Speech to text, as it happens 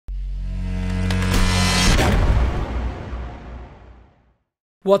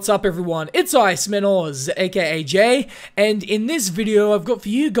What's up everyone, it's Iceman Oz, aka Jay, and in this video I've got for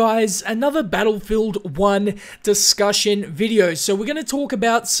you guys another Battlefield 1 discussion video. So we're going to talk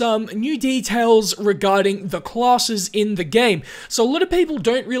about some new details regarding the classes in the game. So a lot of people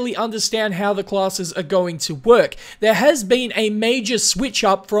don't really understand how the classes are going to work. There has been a major switch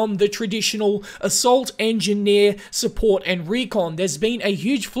up from the traditional Assault, Engineer, Support, and Recon. There's been a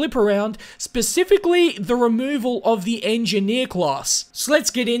huge flip around, specifically the removal of the Engineer class. So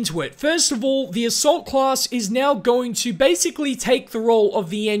let's get into it. First of all, the Assault class is now going to basically take the role of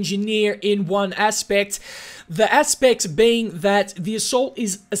the Engineer in one aspect. The aspect being that the Assault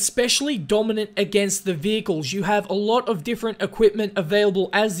is especially dominant against the vehicles. You have a lot of different equipment available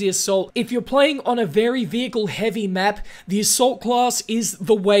as the Assault. If you're playing on a very vehicle heavy map, the Assault class is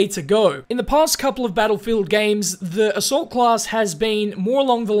the way to go. In the past couple of Battlefield games, the Assault class has been more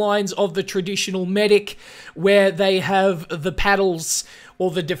along the lines of the traditional medic, where they have the paddles, or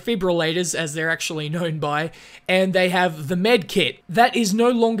the defibrillators as they're actually known by, and they have the med kit. That is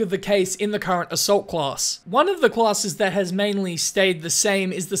no longer the case in the current Assault class. One of the classes that has mainly stayed the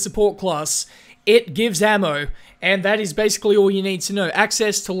same is the Support class. It gives ammo, and that is basically all you need to know.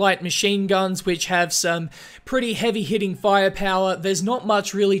 Access to light machine guns, which have some pretty heavy hitting firepower. There's not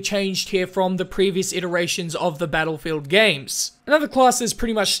much really changed here from the previous iterations of the Battlefield games. Another class that's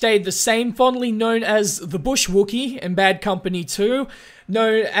pretty much stayed the same, fondly known as the Bush Wookiee in Bad Company 2,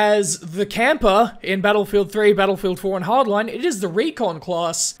 known as the Camper in Battlefield 3, Battlefield 4, and Hardline. It is the Recon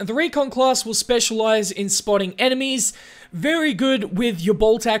class, and the Recon class will specialize in spotting enemies, very good with your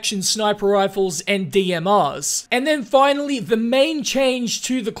bolt-action sniper rifles and DMRs. And then finally, the main change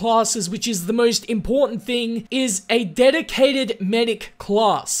to the classes, which is the most important thing, is a dedicated medic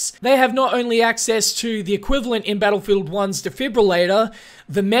class. They have not only access to the equivalent in Battlefield 1's defibrillator,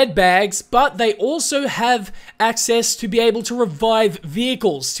 the med bags, but they also have access to be able to revive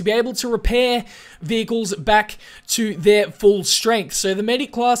vehicles, to be able to repair vehicles back to their full strength. So the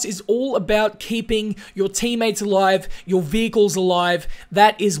medic class is all about keeping your teammates alive, your vehicles alive.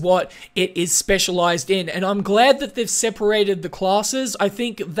 That is what it is specialized in, and I'm glad that they've separated the classes. I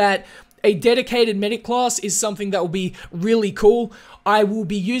think that a dedicated medic class is something that will be really cool. I will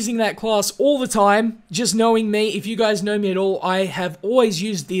be using that class all the time. Just knowing me, if you guys know me at all, I have always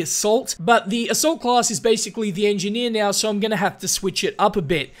used the Assault, but the Assault class is basically the Engineer now, so I'm gonna have to switch it up a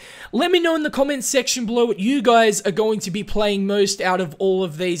bit. Let me know in the comments section below what you guys are going to be playing most out of all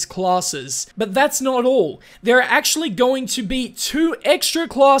of these classes. But that's not all. There are actually going to be 2 extra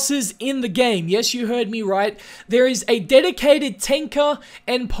classes in the game. Yes, you heard me right. There is a dedicated Tanker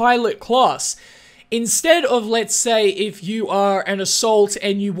and Pilot class. Instead of, let's say, if you are an Assault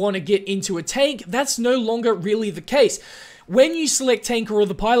and you want to get into a tank, that's no longer really the case. When you select Tanker or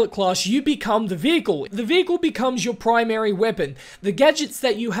the Pilot class, you become the vehicle. The vehicle becomes your primary weapon. The gadgets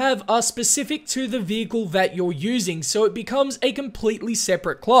that you have are specific to the vehicle that you're using, so it becomes a completely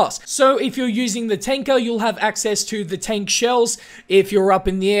separate class. So if you're using the Tanker, you'll have access to the tank shells. If you're up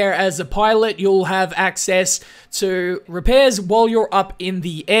in the air as a pilot, you'll have access to repairs while you're up in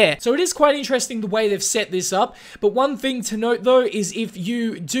the air. So it is quite interesting the way they've set this up, but one thing to note though is if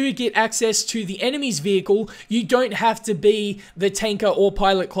you do get access to the enemy's vehicle, you don't have to be the Tanker or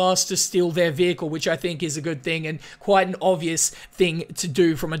Pilot class to steal their vehicle, which I think is a good thing and quite an obvious thing to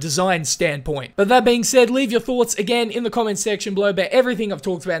do from a design standpoint. But that being said, leave your thoughts again in the comment section below about everything I've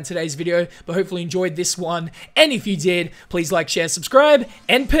talked about in today's video, but hopefully you enjoyed this one, and if you did, please like, share, subscribe,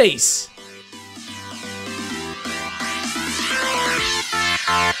 and peace!